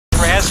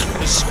says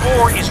the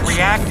spore is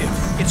reactive.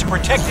 It's a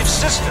protective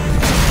system. We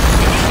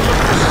need to look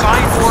for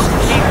cyborg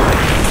GamePlay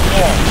in the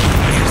wall.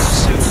 Use the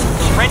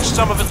suit. Wrench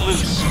some of it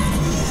loose.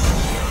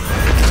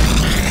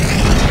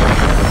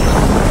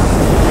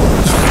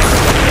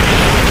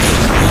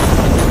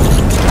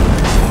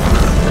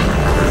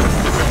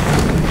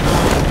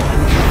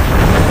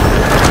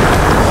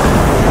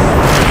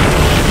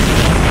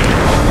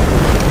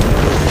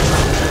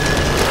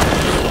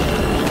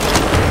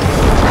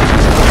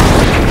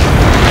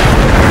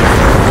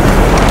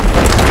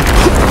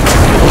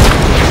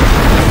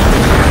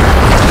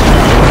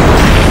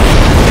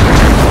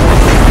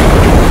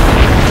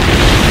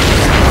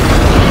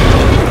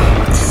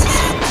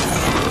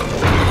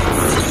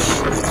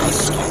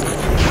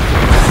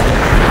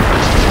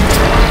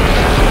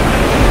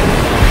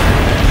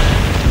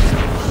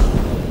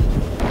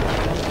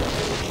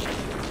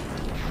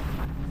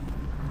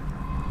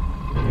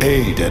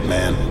 Hey, dead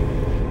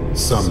man.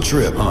 Some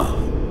trip, huh?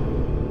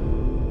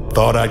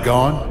 Thought I'd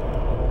gone?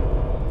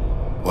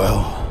 Well,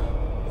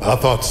 I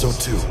thought so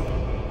too.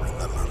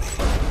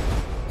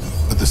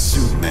 But the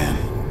suit, man.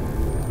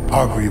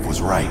 Hargreave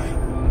was right.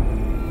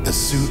 The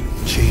suit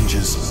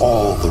changes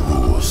all the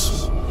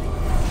rules.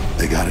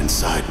 They got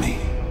inside me.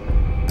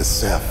 The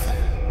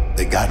Ceph,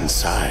 they got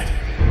inside.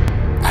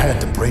 I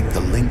had to break the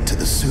link to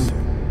the suit,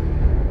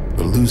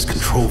 or lose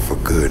control for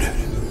good.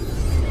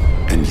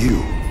 And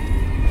you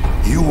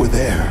were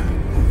there,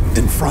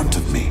 in front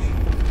of me,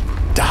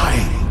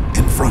 dying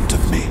in front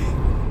of me.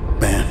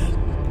 Man,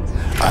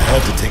 I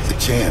had to take the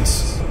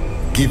chance,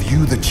 give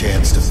you the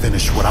chance to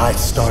finish what I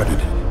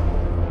started.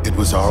 It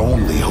was our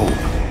only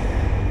hope.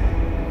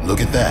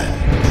 Look at that.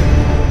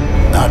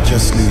 Not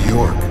just New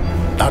York,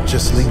 not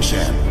just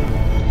Lingshan.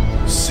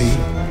 See,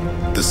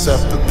 the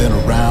Ceph have been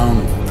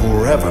around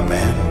forever,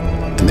 man.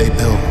 And they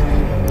built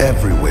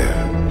everywhere.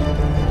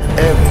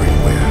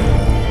 Everywhere.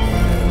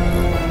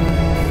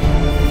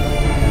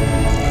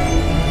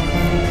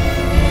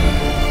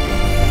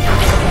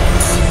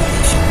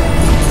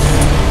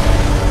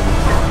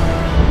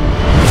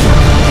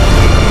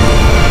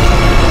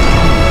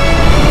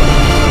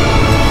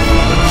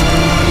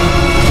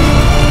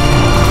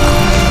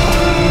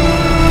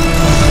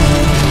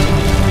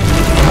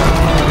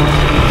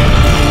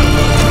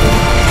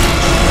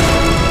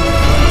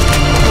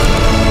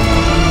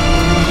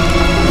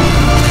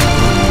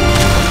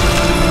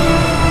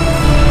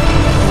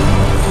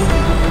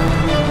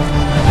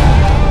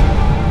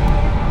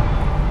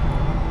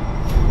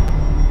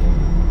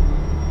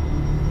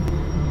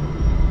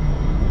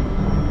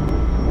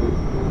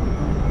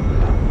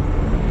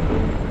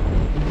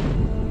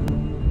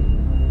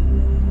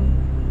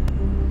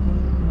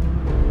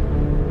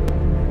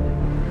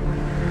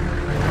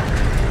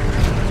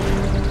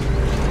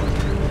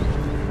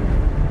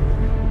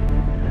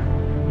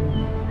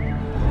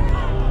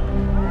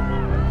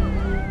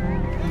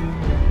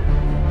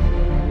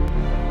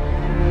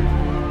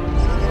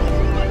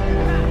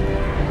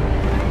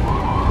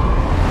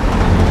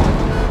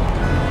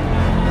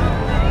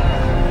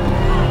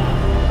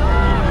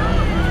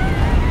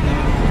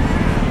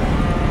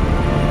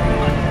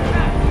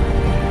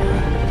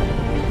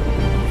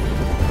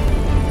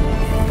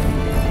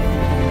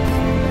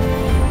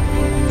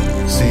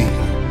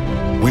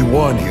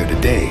 Won here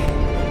today,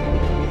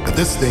 but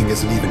this thing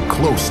isn't even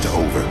close to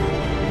over.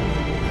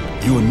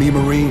 You and me,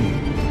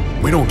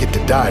 Marine, we don't get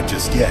to die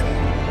just yet.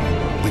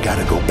 We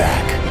gotta go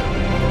back.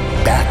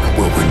 Back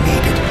where we're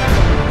needed.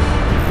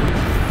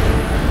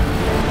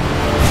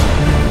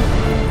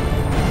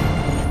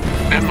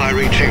 Am I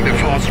reaching the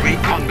Force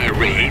Recon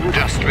Marine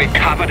just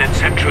recovered at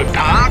Central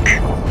Park?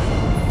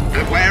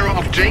 The wearer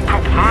of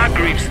Jacob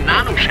Hargreaves'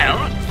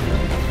 nanoshell?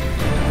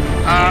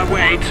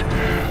 Wait.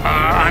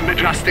 I'm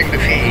adjusting the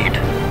feed.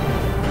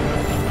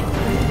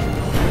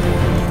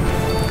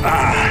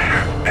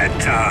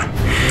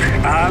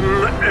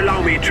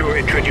 Allow me to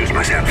introduce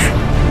myself.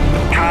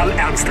 Karl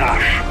Ernst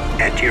Rasch,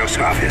 at your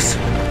service.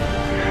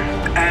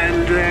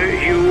 And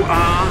you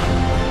are?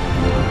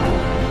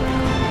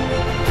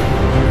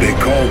 They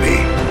call me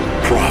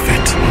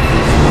Prophet.